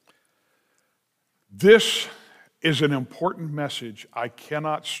This is an important message. I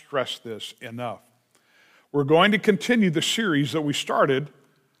cannot stress this enough. We're going to continue the series that we started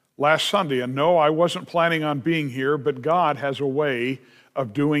last Sunday. And no, I wasn't planning on being here, but God has a way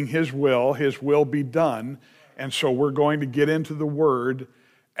of doing His will be done. And so we're going to get into the Word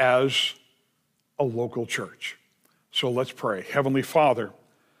as a local church. So let's pray. Heavenly Father,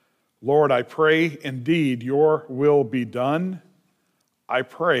 Lord, I pray indeed your will be done. I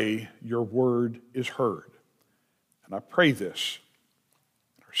pray your word is heard. And I pray this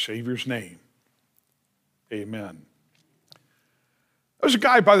in our Savior's name. Amen. There's a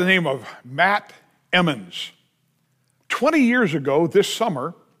guy by the name of Matt Emmons. 20 years ago this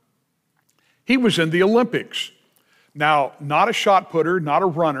summer, he was in the Olympics. Now, not a shot putter, not a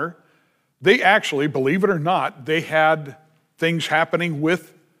runner. They actually, believe it or not, they had things happening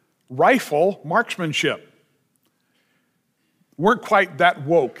with rifle marksmanship. Weren't quite that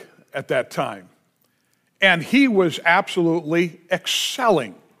woke at that time. And he was absolutely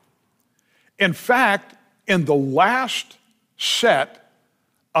excelling. In fact, in the last set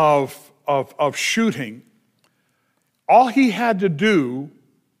of shooting, all he had to do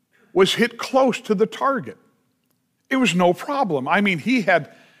was hit close to the target. It was no problem. I mean, he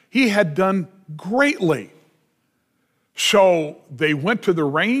had done greatly. So they went to the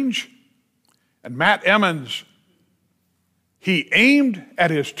range, and Matt Emmons, he aimed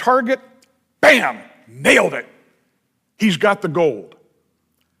at his target, bam, nailed it. He's got the gold.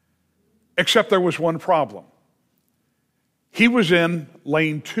 Except there was one problem. He was in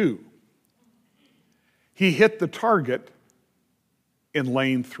lane 2. He hit the target in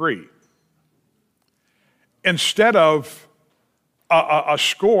lane 3. Instead of a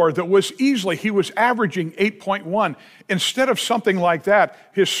score that was easily, he was averaging 8.1. Instead of something like that,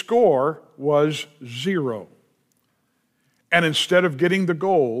 his score was 0. And instead of getting the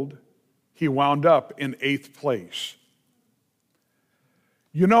gold, he wound up in 8th place.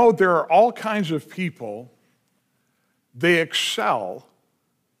 You know, there are all kinds of people, they excel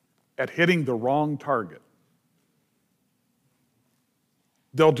at hitting the wrong target.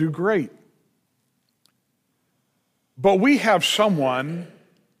 They'll do great. But we have someone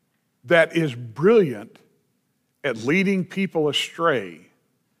that is brilliant at leading people astray,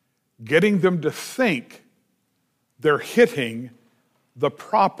 getting them to think they're hitting the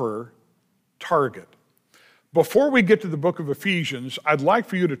proper target. Before we get to the book of Ephesians, I'd like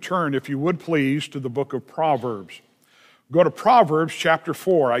for you to turn, if you would please, to the book of Proverbs. Go to Proverbs chapter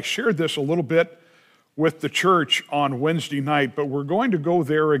 4. I shared this a little bit with the church on Wednesday night, but we're going to go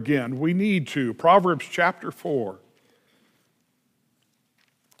there again. We need to. Proverbs chapter 4.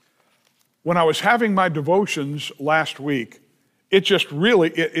 When I was having my devotions last week, it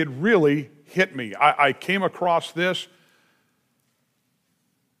really hit me. I came across this.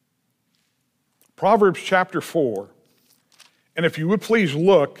 Proverbs chapter 4. And if you would please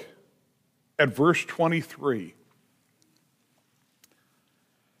look at verse 23.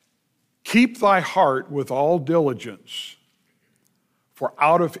 Keep thy heart with all diligence, for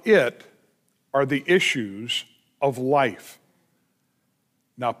out of it are the issues of life.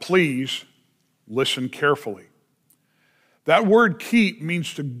 Now please listen carefully. That word keep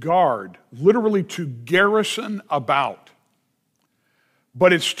means to guard, literally to garrison about.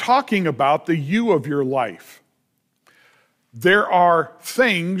 But it's talking about the you of your life. There are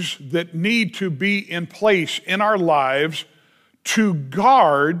things that need to be in place in our lives to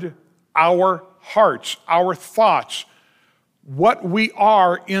guard our hearts, our thoughts, what we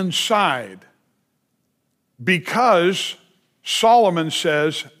are inside. Because Solomon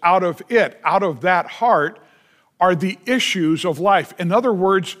says, out of that heart, are the issues of life. In other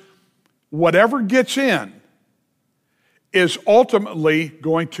words, whatever gets in is ultimately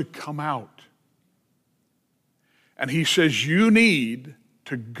going to come out. And he says you need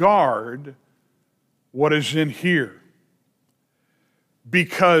to guard what is in here.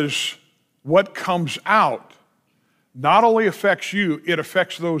 Because what comes out not only affects you, it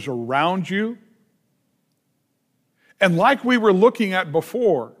affects those around you. And like we were looking at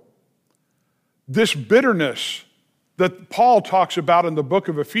before, this bitterness that Paul talks about in the book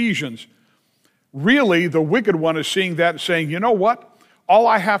of Ephesians, really the wicked one is seeing that and saying, you know what? All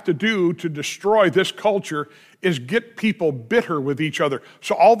I have to do to destroy this culture is get people bitter with each other.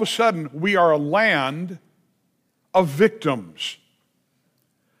 So all of a sudden, we are a land of victims.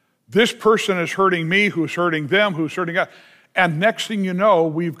 This person is hurting me, who's hurting them, who's hurting us. And next thing you know,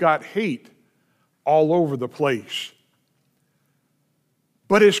 we've got hate all over the place.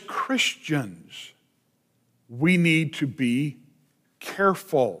 But as Christians, we need to be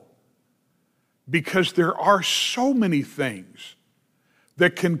careful because there are so many things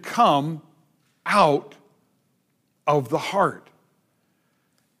that can come out of the heart.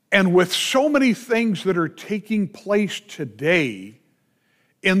 And with so many things that are taking place today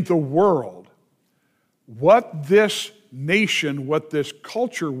in the world, what this nation, what this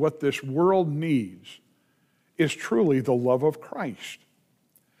culture, what this world needs is truly the love of Christ.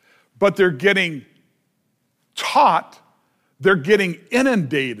 But they're getting taught, they're getting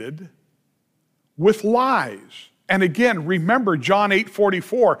inundated with lies. And again, remember John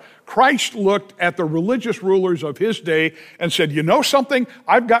 8:44. Christ looked at the religious rulers of his day and said, you know something?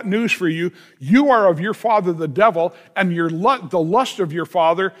 I've got news for you. You are of your father the devil, and the lust of your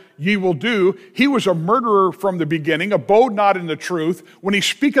father ye will do. He was a murderer from the beginning, abode not in the truth. When he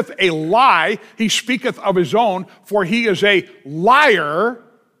speaketh a lie, he speaketh of his own, for he is a liar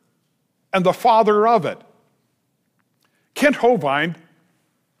and the father of it. Kent Hovind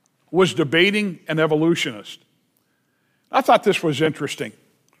was debating an evolutionist. I thought this was interesting.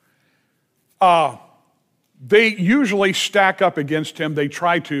 They usually stack up against him. They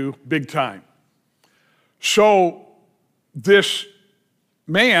try to, big time. So this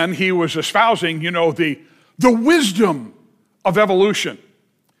man, he was espousing, the wisdom of evolution.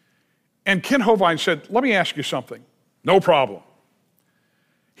 And Kent Hovind said, let me ask you something. No problem.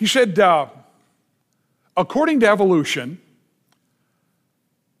 He said, according to evolution,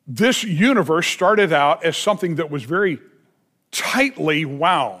 this universe started out as something that was very tightly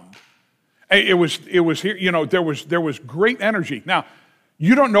wound. It was here, there was great energy. Now,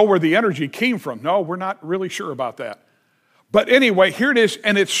 you don't know where the energy came from. No, we're not really sure about that. But anyway, here it is,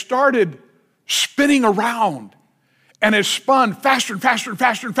 and it started spinning around, and it spun faster and faster and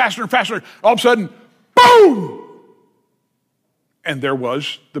faster and faster and faster. All of a sudden, boom! And there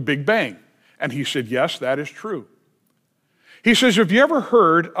was the Big Bang. And he said, yes, that is true. He says, have you ever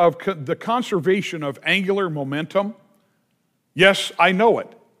heard of the conservation of angular momentum? Yes, I know it.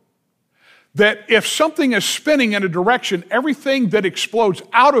 That if something is spinning in a direction, everything that explodes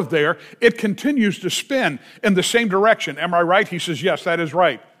out of there, it continues to spin in the same direction. Am I right? He says, yes, that is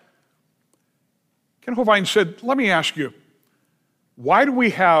right. Ken Hovind said, let me ask you, why do we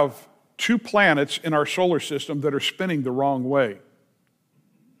have 2 planets in our solar system that are spinning the wrong way?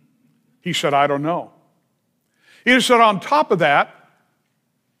 He said, I don't know. He said, on top of that,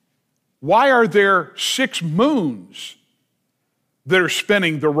 why are there 6 moons that are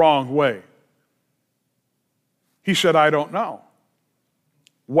spinning the wrong way? He said, I don't know.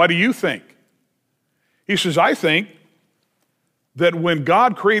 What do you think? He says, I think that when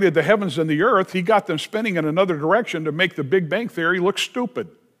God created the heavens and the earth, he got them spinning in another direction to make the Big Bang Theory look stupid.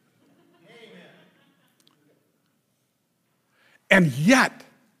 Amen. And yet,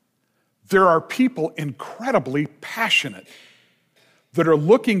 there are people incredibly passionate that are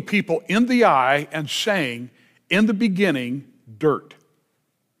looking people in the eye and saying, in the beginning, dirt.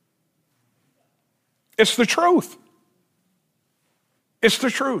 It's the truth. It's the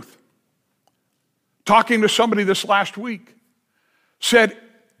truth. Talking to somebody this last week, said,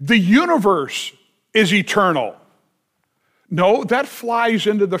 the universe is eternal. No, that flies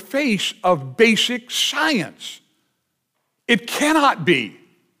into the face of basic science. It cannot be.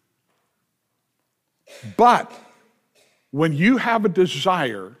 But when you have a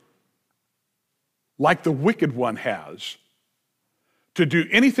desire, like the wicked one has, to do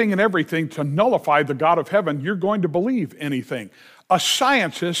anything and everything to nullify the God of heaven, you're going to believe anything. A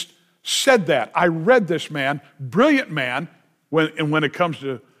scientist said that. I read this man, brilliant man, when it comes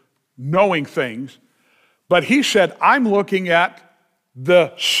to knowing things, but he said, I'm looking at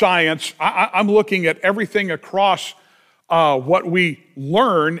the science, I'm looking at everything across what we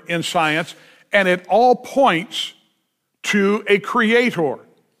learn in science, and it all points to a creator.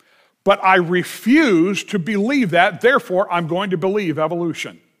 But I refuse to believe that, therefore I'm going to believe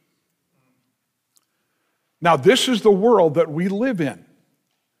evolution. Now, this is the world that we live in.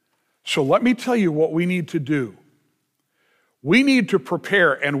 So let me tell you what we need to do. We need to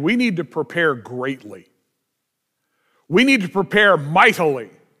prepare, and we need to prepare greatly. We need to prepare mightily.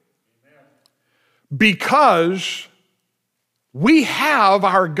 Because we have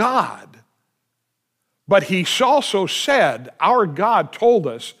our God. But he also said, our God told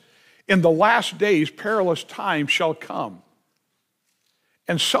us, in the last days, perilous times shall come.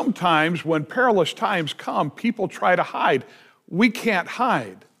 And sometimes when perilous times come, people try to hide. We can't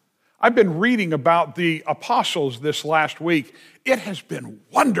hide. I've been reading about the apostles this last week. It has been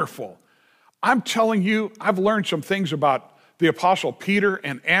wonderful. I'm telling you, I've learned some things about the apostle Peter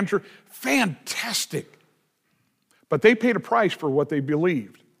and Andrew. Fantastic. But they paid a price for what they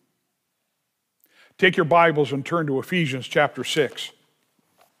believed. Take your Bibles and turn to Ephesians chapter 6.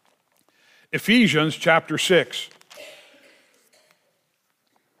 Ephesians chapter 6.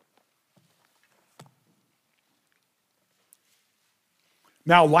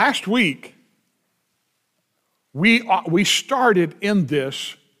 Now, last week, we started in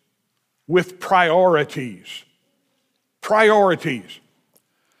this with priorities. Priorities.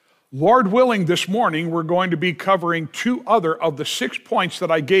 Lord willing, this morning, we're going to be covering 2 other of the 6 points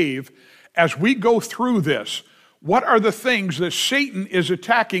that I gave as we go through this. What are the things that Satan is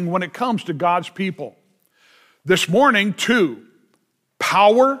attacking when it comes to God's people? This morning, 2,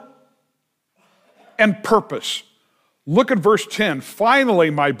 power and purpose. Look at verse 10. Finally,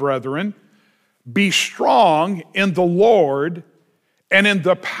 my brethren, be strong in the Lord and in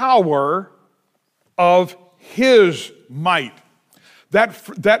the power of his might.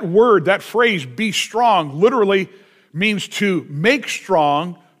 That word, that phrase, be strong, literally means to make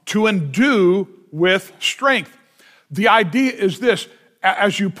strong, to endue with strength. The idea is this: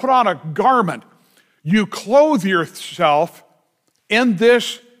 as you put on a garment, you clothe yourself in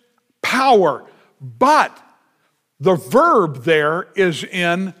this power, but the verb there is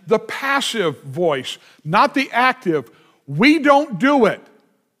in the passive voice, not the active. We don't do it.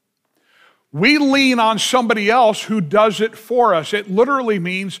 We lean on somebody else who does it for us. It literally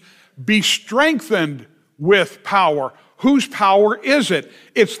means be strengthened with power. Whose power is it?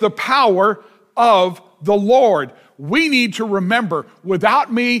 It's the power of the Lord. We need to remember,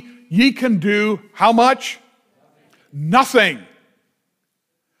 without me, ye can do how much? Nothing.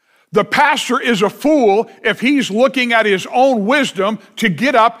 The pastor is a fool if he's looking at his own wisdom to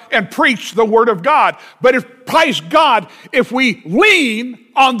get up and preach the word of God. But if, praise God, if we lean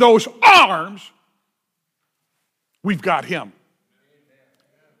on those arms, we've got him.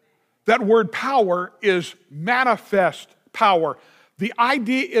 That word power is manifest power. The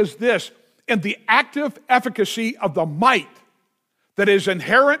idea is this: in the active efficacy of the might that is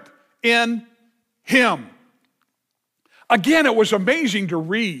inherent in him. Again, it was amazing to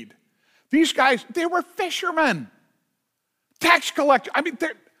read. These guys, they were fishermen, tax collectors. I mean,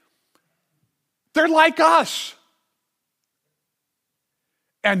 they're like us.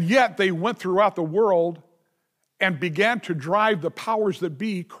 And yet they went throughout the world and began to drive the powers that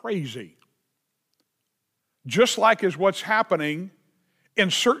be crazy. Just like is what's happening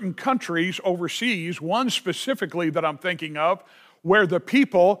in certain countries overseas, one specifically that I'm thinking of, where the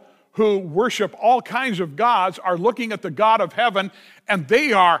people who worship all kinds of gods are looking at the God of heaven, and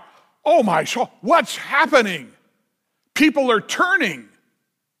they are, oh my soul, what's happening? People are turning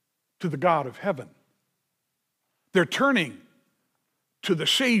to the God of heaven. They're turning to the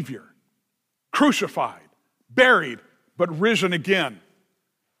Savior, crucified, buried, but risen again.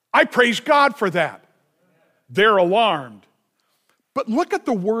 I praise God for that. They're alarmed. But look at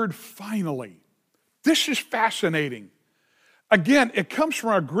the word finally. This is fascinating. Again, it comes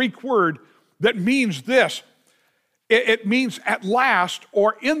from a Greek word that means this. It means at last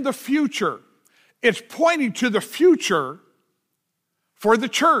or in the future. It's pointing to the future for the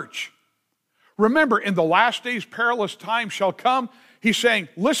church. Remember, in the last days, perilous times shall come. He's saying,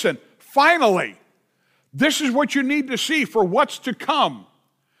 listen, finally, this is what you need to see for what's to come.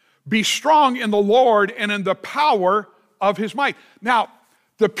 Be strong in the Lord and in the power of his might. Now,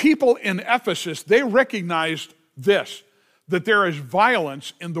 the people in Ephesus, they recognized this, that there is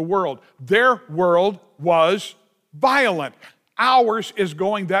violence in the world. Their world was violent. Ours is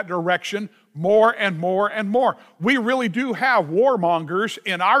going that direction more and more and more. We really do have warmongers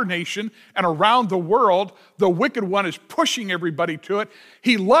in our nation and around the world. The wicked one is pushing everybody to it.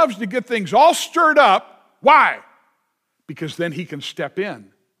 He loves to get things all stirred up. Why? Because then he can step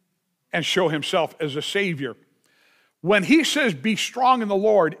in and show himself as a savior. When he says, be strong in the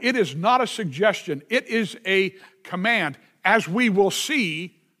Lord, it is not a suggestion. It is a command, as we will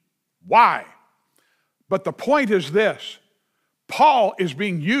see why. But the point is this: Paul is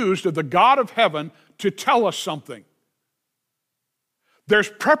being used of the God of heaven to tell us something. There's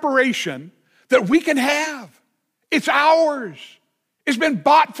preparation that we can have. It's ours. It's been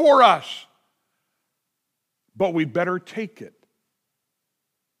bought for us. But we better take it.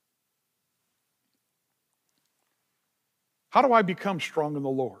 How do I become strong in the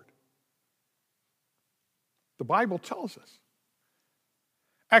Lord? The Bible tells us.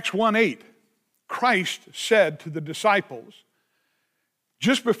 Acts 1:8, Christ said to the disciples,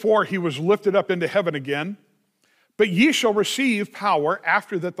 just before he was lifted up into heaven again, but ye shall receive power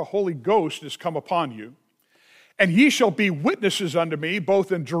after that the Holy Ghost is come upon you, and ye shall be witnesses unto me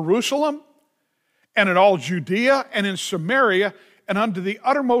both in Jerusalem and in all Judea and in Samaria and unto the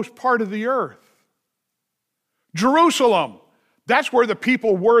uttermost part of the earth. Jerusalem, that's where the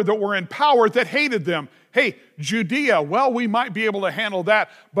people were that were in power that hated them. Hey, Judea, well, we might be able to handle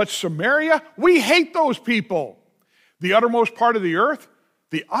that, but Samaria, we hate those people. The uttermost part of the earth?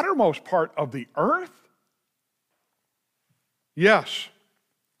 The uttermost part of the earth? Yes.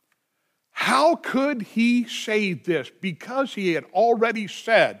 How could he say this? Because he had already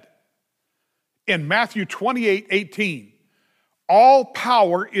said in Matthew 28:18, all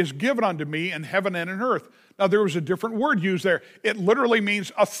power is given unto me in heaven and in earth. Now there was a different word used there. It literally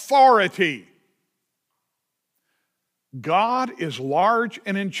means authority. God is large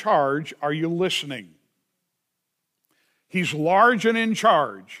and in charge. Are you listening? He's large and in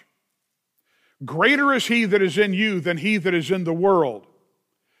charge. Greater is he that is in you than he that is in the world.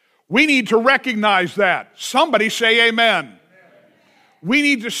 We need to recognize that. Somebody say amen. Amen. We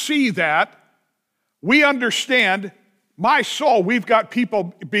need to see that. We understand, my soul, we've got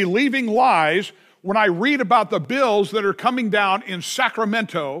people believing lies. When I read about the bills that are coming down in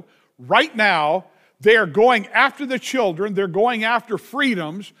Sacramento right now, they are going after the children. They're going after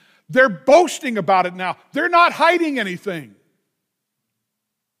freedoms. They're boasting about it now. They're not hiding anything.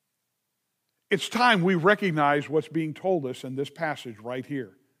 It's time we recognize what's being told us in this passage right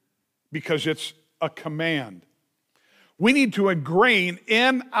here, because it's a command. We need to ingrain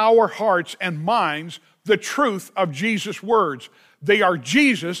in our hearts and minds the truth of Jesus' words. They are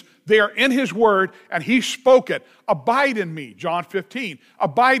Jesus, they are in his word, and he spoke it. Abide in me, John 15.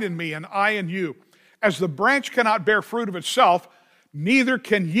 Abide in me, and I in you. As the branch cannot bear fruit of itself, neither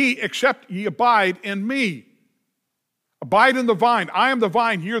can ye except ye abide in me. Abide in the vine. I am the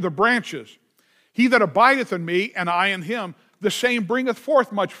vine, ye are the branches. He that abideth in me, and I in him, the same bringeth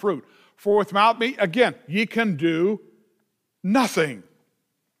forth much fruit. For without me, again, ye can do nothing.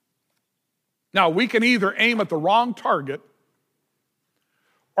 Now, we can either aim at the wrong target,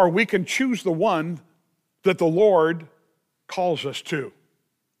 or we can choose the one that the Lord calls us to.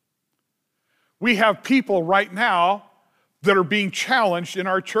 We have people right now that are being challenged in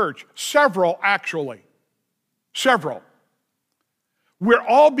our church. Several, actually. Several. We're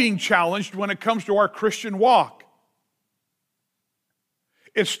all being challenged when it comes to our Christian walk.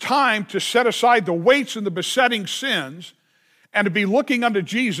 It's time to set aside the weights and the besetting sins and to be looking unto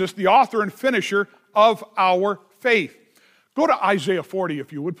Jesus, the author and finisher of our faith. Go to Isaiah 40,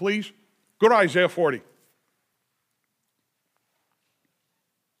 if you would, please. Go to Isaiah 40.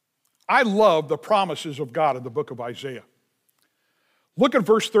 I love the promises of God in the book of Isaiah. Look at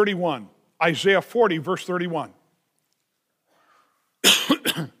verse 31. Isaiah 40, verse 31.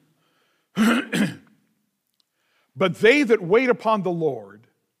 But they that wait upon the Lord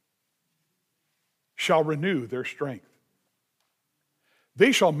shall renew their strength.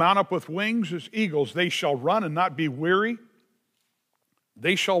 They shall mount up with wings as eagles. They shall run and not be weary.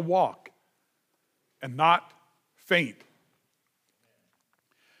 They shall walk and not faint.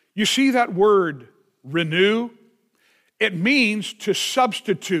 You see that word renew? It means to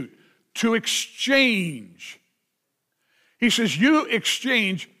substitute, to exchange. He says, you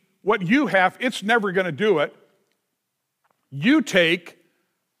exchange what you have, it's never going to do it. You take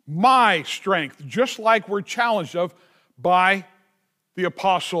my strength, just like we're challenged of by the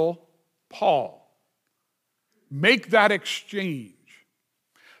Apostle Paul. Make that exchange.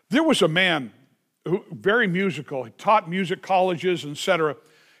 There was a man who very musical. He taught music colleges, etc.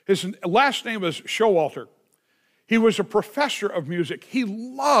 His last name was Showalter. He was a professor of music. He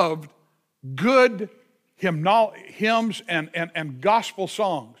loved good hymns and gospel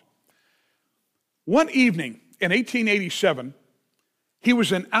songs. One evening in 1887, he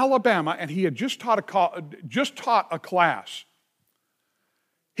was in Alabama and he had just taught a class.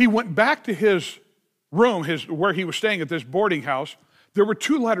 He went back to his room, where he was staying at this boarding house. There were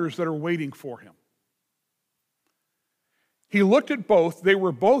two letters that are waiting for him. He looked at both. They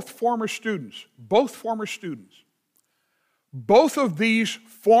were both former students. Both former students. Both of these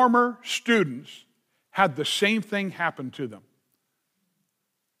former students had the same thing happen to them.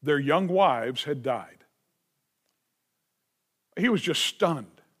 Their young wives had died. He was just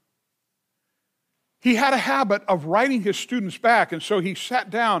stunned. He had a habit of writing his students back, and so he sat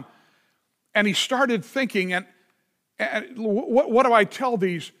down and he started thinking, and what do I tell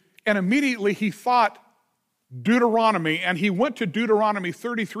these? And immediately he thought Deuteronomy, and he went to Deuteronomy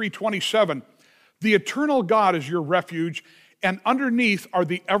 33:27. The eternal God is your refuge, and underneath are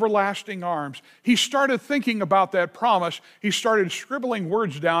the everlasting arms. He started thinking about that promise. He started scribbling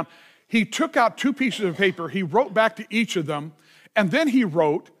words down. He took out two pieces of paper. He wrote back to each of them, and then he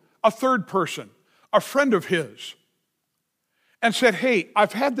wrote a third person, a friend of his, and said, hey,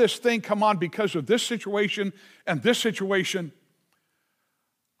 I've had this thing come on because of this situation and this situation.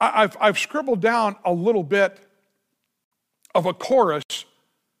 I've scribbled down a little bit of a chorus,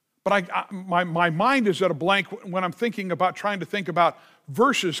 but my mind is at a blank when I'm thinking about trying to think about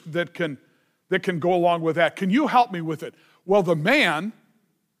verses that can go along with that. Can you help me with it? Well, the man,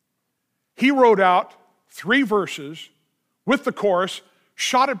 he wrote out 3 verses with the chorus,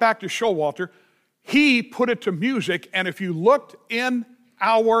 shot it back to Showalter. He put it to music, and if you looked in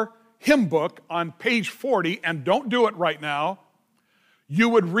our hymn book on page 40, and don't do it right now, you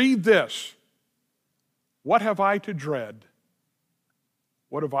would read this: what have I to dread?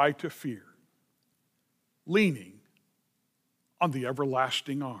 What have I to fear? Leaning on the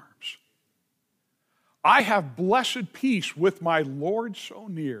everlasting arms. I have blessed peace with my Lord so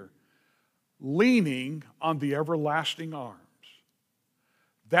near, leaning on the everlasting arms.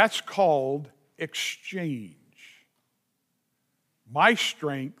 That's called exchange. My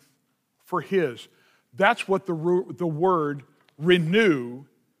strength for his. That's what the word renew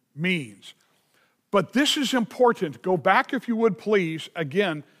means. But this is important. Go back, if you would please,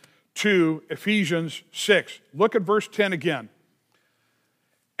 again to Ephesians 6. Look at verse 10 again.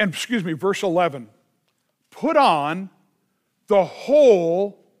 And verse 11. Put on the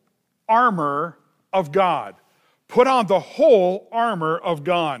whole armor of God. Put on the whole armor of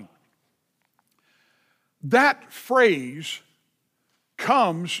God. That phrase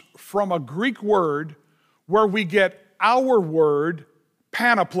comes from a Greek word where we get our word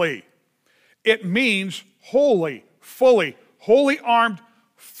panoply. It means wholly, fully, wholly armed,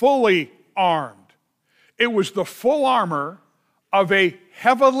 fully armed. It was the full armor of a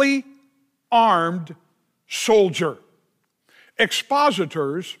heavily armed soldier.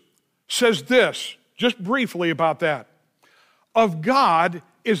 Expositors says this, just briefly about that. Of God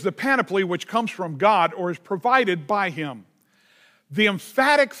is the panoply which comes from God or is provided by him. The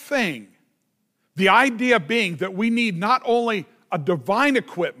emphatic thing, the idea being that we need not only a divine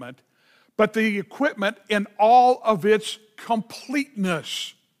equipment, but the equipment in all of its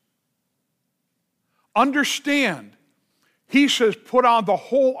completeness. Understand, he says, put on the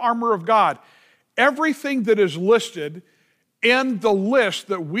whole armor of God. Everything that is listed in the list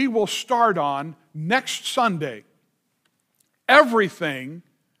that we will start on next Sunday, everything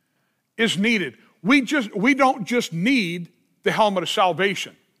is needed. We don't just need the helmet of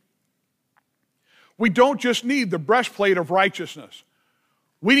salvation. We don't just need the breastplate of righteousness.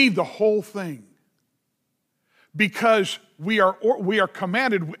 We need the whole thing. Because we are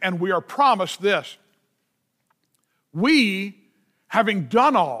commanded and we are promised this. We, having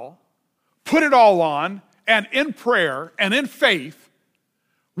done all, put it all on, and in prayer and in faith,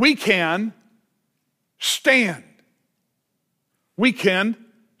 we can stand. We can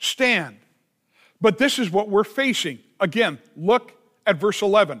stand. But this is what we're facing. Again, look at verse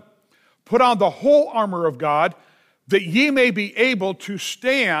 11. Put on the whole armor of God, that ye may be able to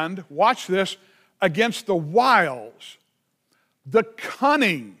stand, watch this, against the wiles, the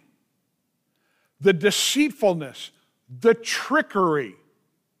cunning, the deceitfulness, the trickery.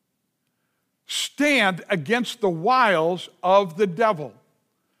 Stand against the wiles of the devil.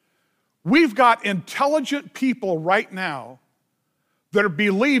 We've got intelligent people right now that are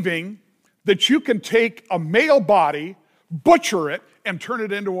believing that you can take a male body, butcher it, and turn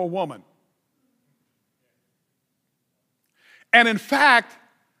it into a woman. And in fact,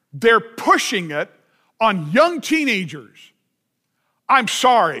 they're pushing it on young teenagers. I'm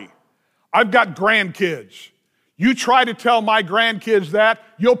sorry, I've got grandkids. You try to tell my grandkids that,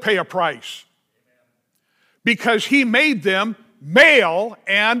 you'll pay a price. Because he made them male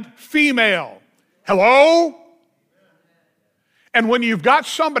and female. Hello? And when you've got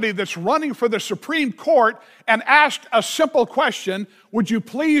somebody that's running for the Supreme Court and asked a simple question, would you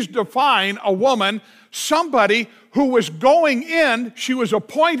please define a woman? Somebody who was going in, she was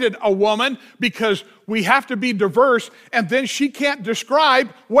appointed a woman because we have to be diverse, and then she can't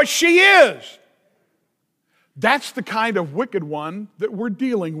describe what she is. That's the kind of wicked one that we're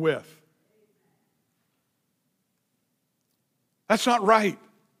dealing with. That's not right.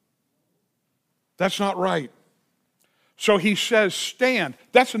 That's not right. So he says stand.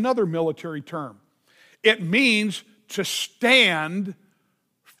 That's another military term. It means to stand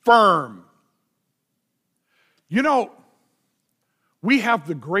firm. You know, we have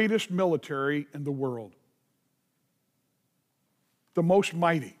the greatest military in the world. The most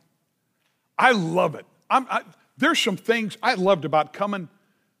mighty. I love it. There's some things I loved about coming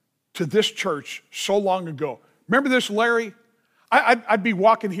to this church so long ago. Remember this, Larry? I'd be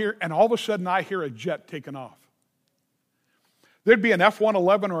walking here, and all of a sudden I hear a jet taking off. There'd be an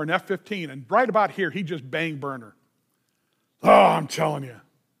F-111 or an F-15, and right about here, he'd just bang burner. Oh, I'm telling you.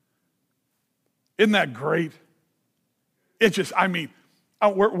 Isn't that great? It's just,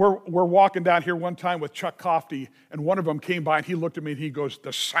 we're walking down here one time with Chuck Coffey, and one of them came by, and he looked at me, and he goes,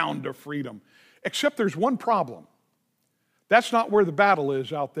 the sound of freedom. Except there's one problem. That's not where the battle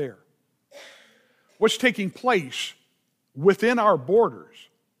is out there. What's taking place within our borders,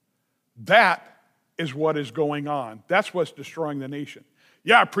 that is what is going on. That's what's destroying the nation.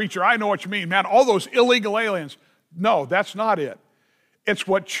 Yeah, preacher, I know what you mean, man. All those illegal aliens. No, that's not it. It's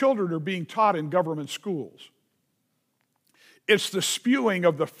what children are being taught in government schools. It's the spewing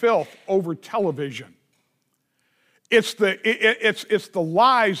of the filth over television. It's the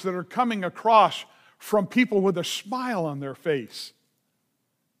lies that are coming across from people with a smile on their face.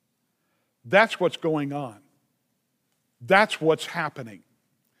 That's what's going on. That's what's happening.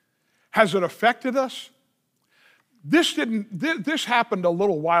 Has it affected us? This happened a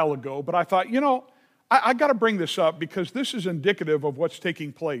little while ago, but I thought, I got to bring this up because this is indicative of what's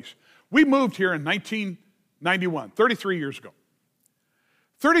taking place. We moved here in 1991, 33 years ago.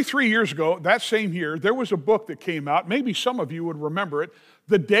 33 years ago, that same year, there was a book that came out. Maybe some of you would remember it.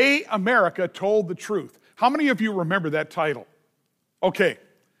 The Day America Told the Truth. How many of you remember that title? Okay,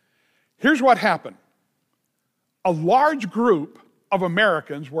 here's what happened. A large group of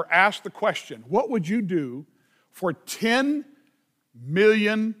Americans were asked the question, what would you do for $10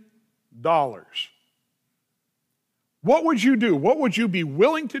 million? What would you do? What would you be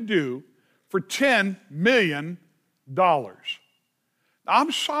willing to do for $10 million?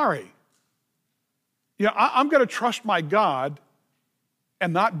 I'm sorry. I'm going to trust my God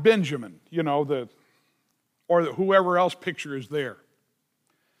and not Benjamin, or whoever else picture is there.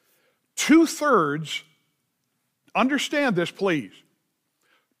 2/3, understand this please,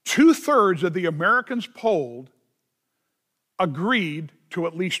 2/3 of the Americans polled agreed to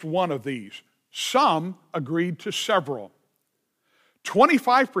at least one of these. Some agreed to several.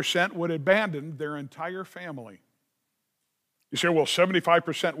 25% would abandon their entire family. You say, well,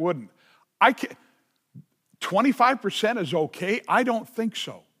 75% wouldn't. 25% is okay? I don't think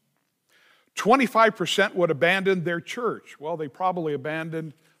so. 25% would abandon their church. Well, they probably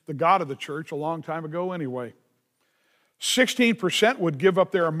abandoned the God of the church a long time ago anyway. 16% would give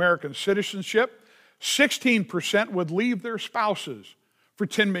up their American citizenship. 16% would leave their spouses for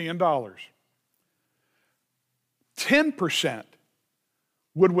 $10 million. 10%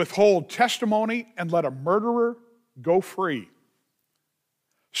 would withhold testimony and let a murderer go free.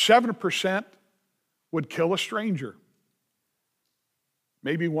 7% would kill a stranger.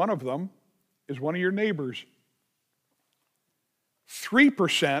 Maybe one of them is one of your neighbors.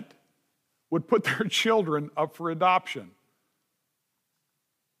 3% would put their children up for adoption.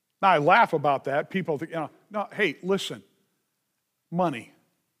 Now, I laugh about that. People think, no, hey, listen, money.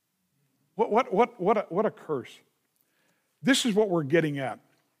 What a curse. This is what we're getting at.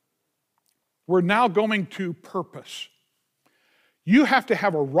 We're now going to purpose. You have to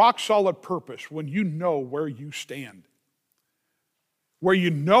have a rock-solid purpose when you know where you stand. Where you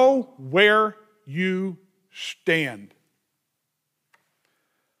know where you stand.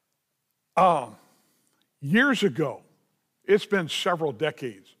 Years ago, it's been several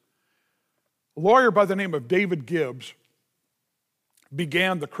decades, a lawyer by the name of David Gibbs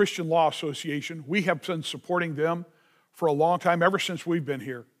began the Christian Law Association. We have been supporting them for a long time, ever since we've been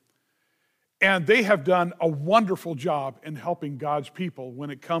here. And they have done a wonderful job in helping God's people when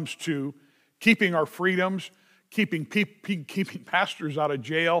it comes to keeping our freedoms, keeping pastors out of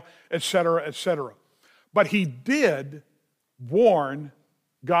jail, et cetera, et cetera. But he did warn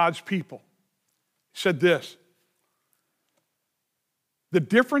God's people. He said this: the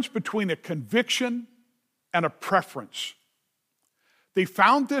difference between a conviction and a preference. They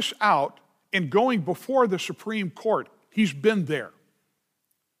found this out in going before the Supreme Court. He's been there.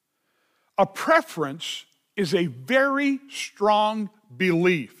 A preference is a very strong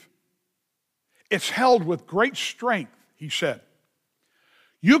belief. It's held with great strength, he said.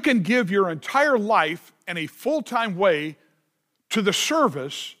 You can give your entire life in a full-time way to the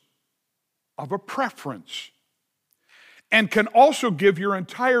service of a preference, and can also give your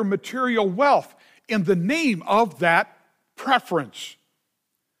entire material wealth in the name of that preference.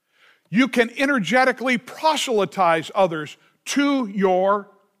 You can energetically proselytize others to your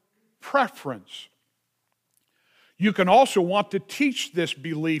preference. You can also want to teach this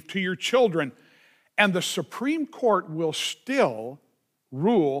belief to your children, and the Supreme Court will still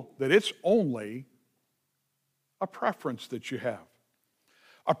rule that it's only a preference that you have.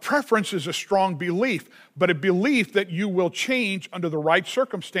 A preference is a strong belief, but a belief that you will change under the right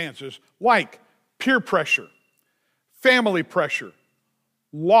circumstances, like peer pressure, family pressure,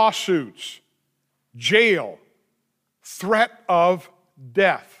 lawsuits, jail, threat of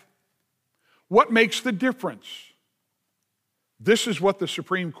death. What makes the difference? This is what the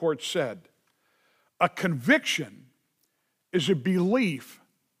Supreme Court said. A conviction is a belief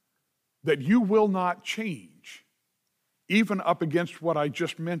that you will not change, even up against what I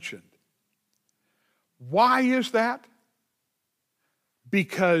just mentioned. Why is that?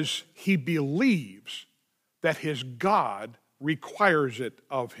 Because he believes that his God requires it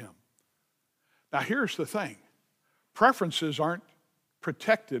of him. Now here's the thing. Preferences aren't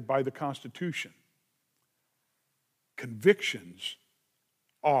protected by the Constitution. Convictions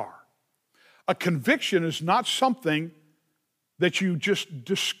are. A conviction is not something that you just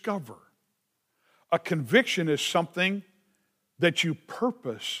discover. A conviction is something that you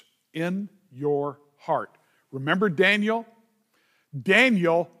purpose in your heart. Remember Daniel?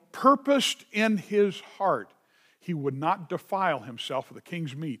 Daniel purposed in his heart he would not defile himself with the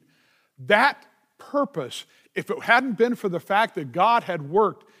king's meat. That purpose, if it hadn't been for the fact that God had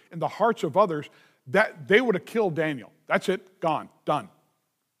worked in the hearts of others, that they would have killed Daniel. That's it, gone, done.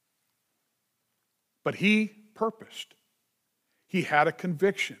 But he purposed. He had a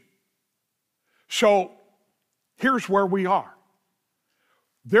conviction. So here's where we are.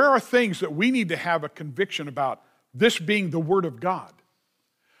 There are things that we need to have a conviction about, this being the Word of God,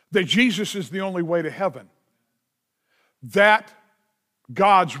 that Jesus is the only way to heaven, that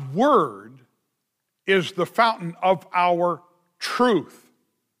God's Word is the fountain of our truth,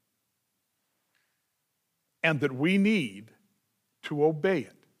 and that we need to obey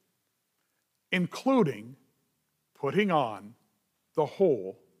it, including putting on the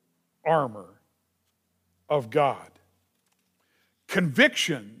whole armor of God.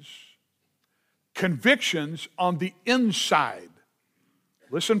 Convictions on the inside.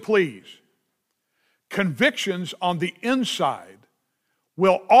 Listen, please. Convictions on the inside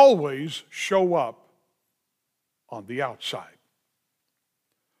will always show up on the outside.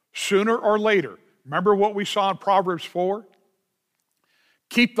 Sooner or later, remember what we saw in Proverbs 4?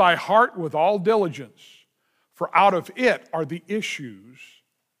 Keep thy heart with all diligence, for out of it are the issues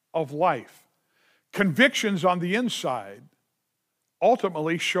of life. Convictions on the inside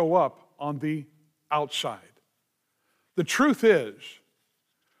ultimately show up on the outside. The truth is,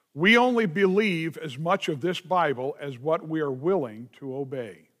 we only believe as much of this Bible as what we are willing to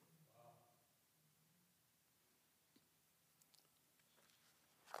obey.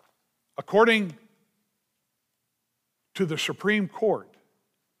 According to the Supreme Court,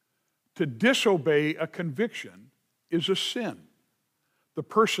 to disobey a conviction is a sin. The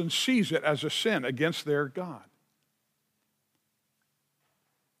person sees it as a sin against their God.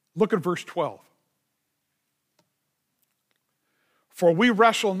 Look at verse 12. For we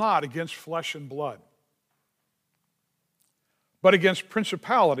wrestle not against flesh and blood, but against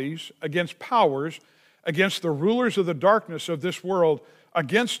principalities, against powers, against the rulers of the darkness of this world,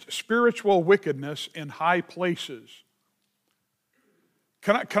 against spiritual wickedness in high places.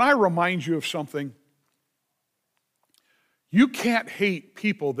 Can I remind you of something? You can't hate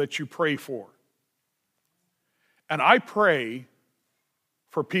people that you pray for. And I pray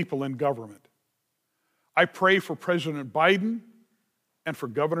for people in government. I pray for President Biden and for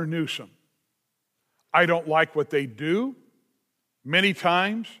Governor Newsom. I don't like what they do many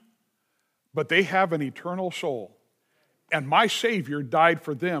times, but they have an eternal soul. And my Savior died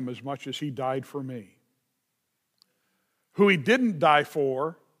for them as much as he died for me. Who he didn't die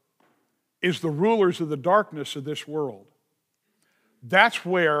for is the rulers of the darkness of this world. That's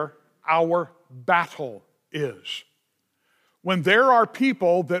where our battle is. When there are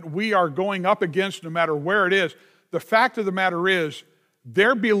people that we are going up against, no matter where it is, the fact of the matter is,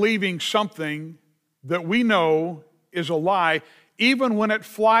 they're believing something that we know is a lie, even when it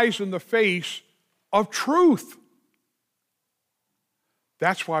flies in the face of truth.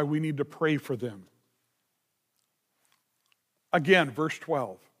 That's why we need to pray for them. Again, verse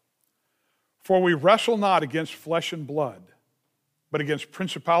 12. For we wrestle not against flesh and blood, but against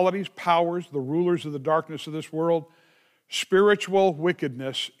principalities, powers, the rulers of the darkness of this world, spiritual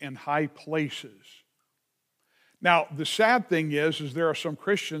wickedness in high places. Now, the sad thing is there are some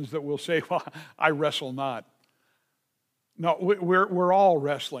Christians that will say, well, I wrestle not. No, we're all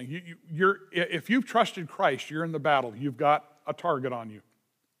wrestling. If you've trusted Christ, you're in the battle. You've got a target on you.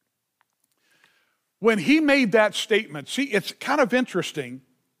 When he made that statement, see, it's kind of interesting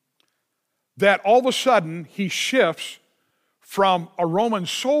that all of a sudden he shifts from a Roman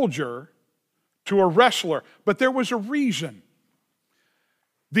soldier to a wrestler. But there was a reason.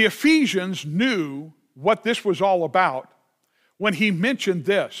 The Ephesians knew what this was all about when he mentioned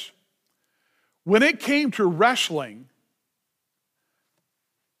this. When it came to wrestling,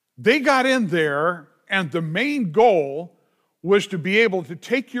 they got in there and the main goal was to be able to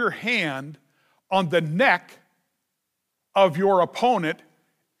take your hand on the neck of your opponent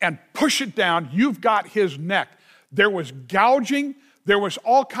and push it down. You've got his neck. There was gouging. There was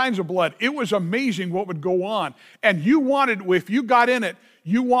all kinds of blood. It was amazing what would go on. And you wanted, if you got in it,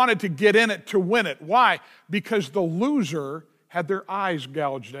 you wanted to get in it to win it. Why? Because the loser had their eyes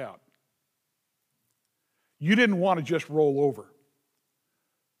gouged out. You didn't want to just roll over.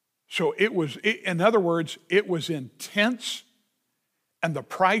 So in other words, it was intense and the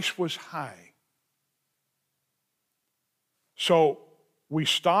price was high. So we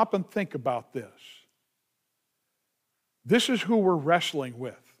stop and think about this. This is who we're wrestling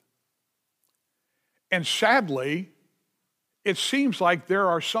with. And sadly, it seems like there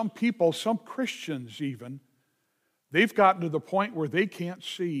are some people, some Christians even, they've gotten to the point where they can't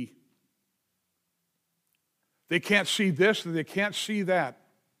see. They can't see this, and they can't see that.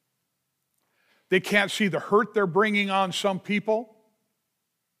 They can't see the hurt they're bringing on some people,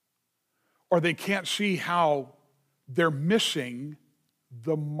 or they can't see how they're missing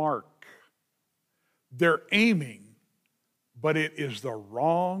the mark. They're aiming, but it is the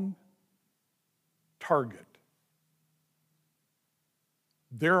wrong target.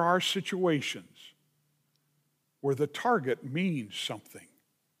 There are situations where the target means something.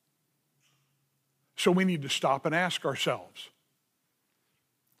 So we need to stop and ask ourselves,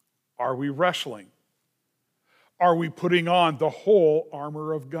 are we wrestling? Are we putting on the whole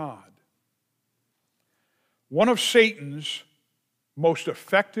armor of God? One of Satan's most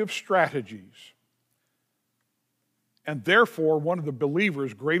effective strategies, and therefore one of the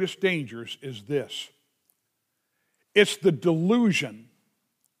believer's greatest dangers, is this. It's the delusion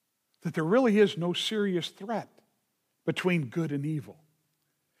that there really is no serious threat between good and evil.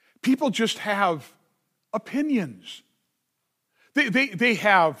 People just have opinions. They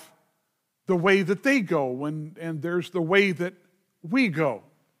have the way that they go, and there's the way that we go.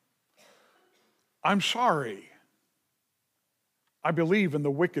 I'm sorry. I believe in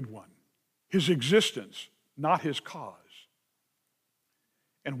the wicked one, his existence, not his cause.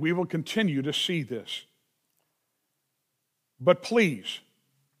 And we will continue to see this. But please,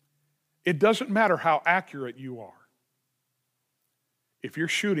 it doesn't matter how accurate you are if you're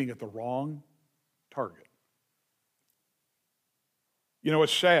shooting at the wrong target. You know,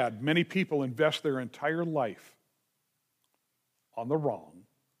 it's sad. Many people invest their entire life on the wrong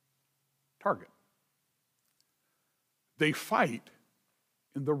target. They fight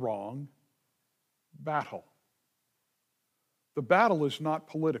in the wrong battle. The battle is not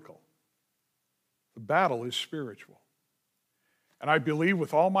political. The battle is spiritual. And I believe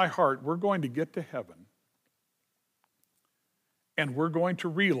with all my heart we're going to get to heaven, and we're going to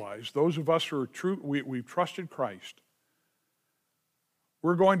realize, those of us who are true, we've trusted Christ,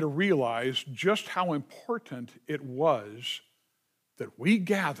 we're going to realize just how important it was that we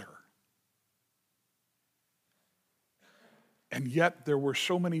gather. And yet there were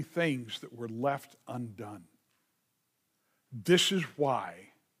so many things that were left undone. This is why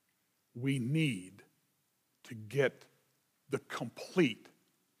we need to get the complete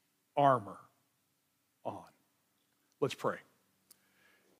armor on. Let's pray.